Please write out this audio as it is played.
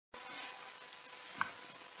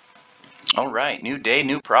All right, new day,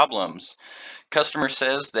 new problems. Customer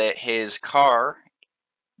says that his car,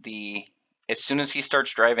 the as soon as he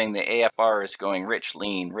starts driving, the AFR is going rich,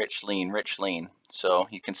 lean, rich, lean, rich, lean. So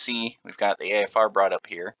you can see we've got the AFR brought up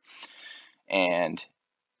here and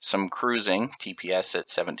some cruising, TPS at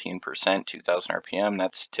 17%, 2000 RPM.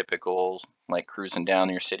 That's typical, like cruising down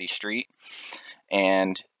your city street.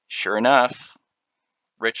 And sure enough,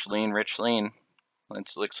 rich, lean, rich, lean.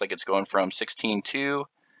 It looks like it's going from 16.2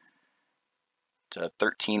 to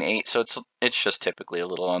 13.8, so it's just typically a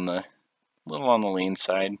little on the lean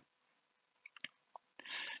side.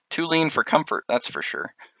 Too lean for comfort, that's for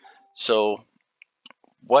sure. So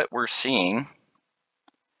what we're seeing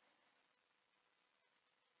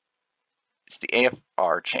is the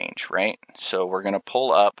AFR change, right? So we're going to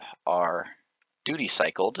pull up our duty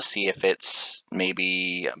cycle to see if it's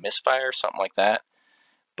maybe a misfire, something like that.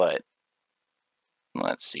 But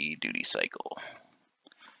let's see, duty cycle.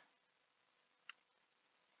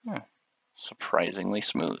 Surprisingly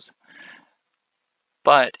smooth.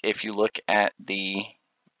 But if you look at the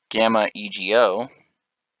gamma EGO,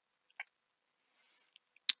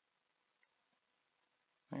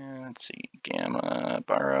 let's see, gamma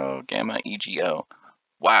EGO.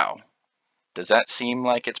 Wow, does that seem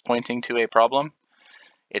like it's pointing to a problem?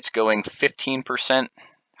 It's going 15%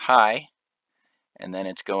 high, and then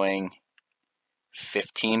it's going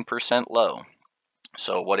 15% low.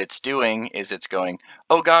 So what it's doing is it's going,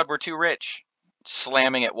 oh God, we're too rich,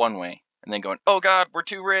 slamming it one way, and then going, oh God, we're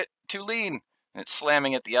too lean, and it's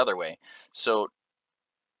slamming it the other way. So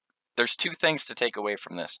there's two things to take away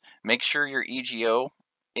from this. Make sure your EGO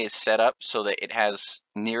is set up so that it has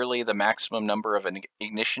nearly the maximum number of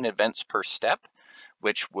ignition events per step,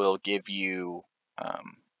 which will give you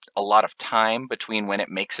a lot of time between when it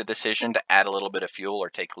makes a decision to add a little bit of fuel or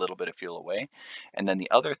take a little bit of fuel away. And then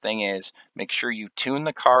the other thing is make sure you tune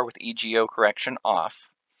the car with EGO correction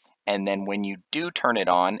off. And then when you do turn it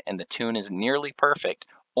on and the tune is nearly perfect,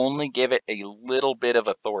 only give it a little bit of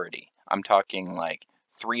authority. I'm talking like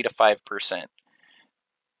 3 to 5%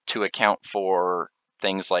 to account for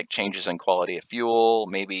things like changes in quality of fuel.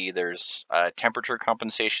 Maybe there's a temperature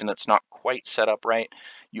compensation that's not quite set up right.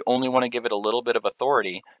 You only want to give it a little bit of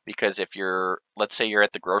authority because if let's say you're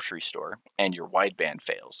at the grocery store and your wideband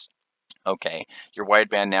fails. Okay, your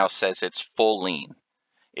wideband now says it's full lean.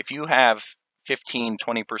 If you have 15,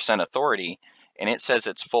 20% authority and it says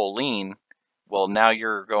it's full lean, well, now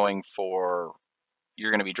you're going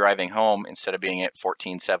to be driving home instead of being at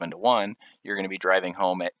 14.7 to 1, you're going to be driving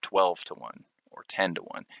home at 12 to 1 or 10 to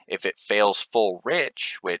 1. If it fails full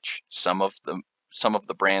rich, which some of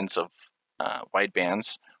the brands of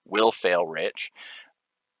widebands will fail rich,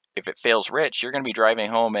 if it fails rich, you're going to be driving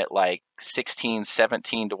home at like 16,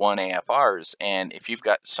 17 to 1 AFRs. And if you've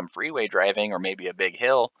got some freeway driving or maybe a big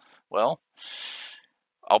hill, well,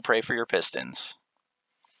 I'll pray for your pistons.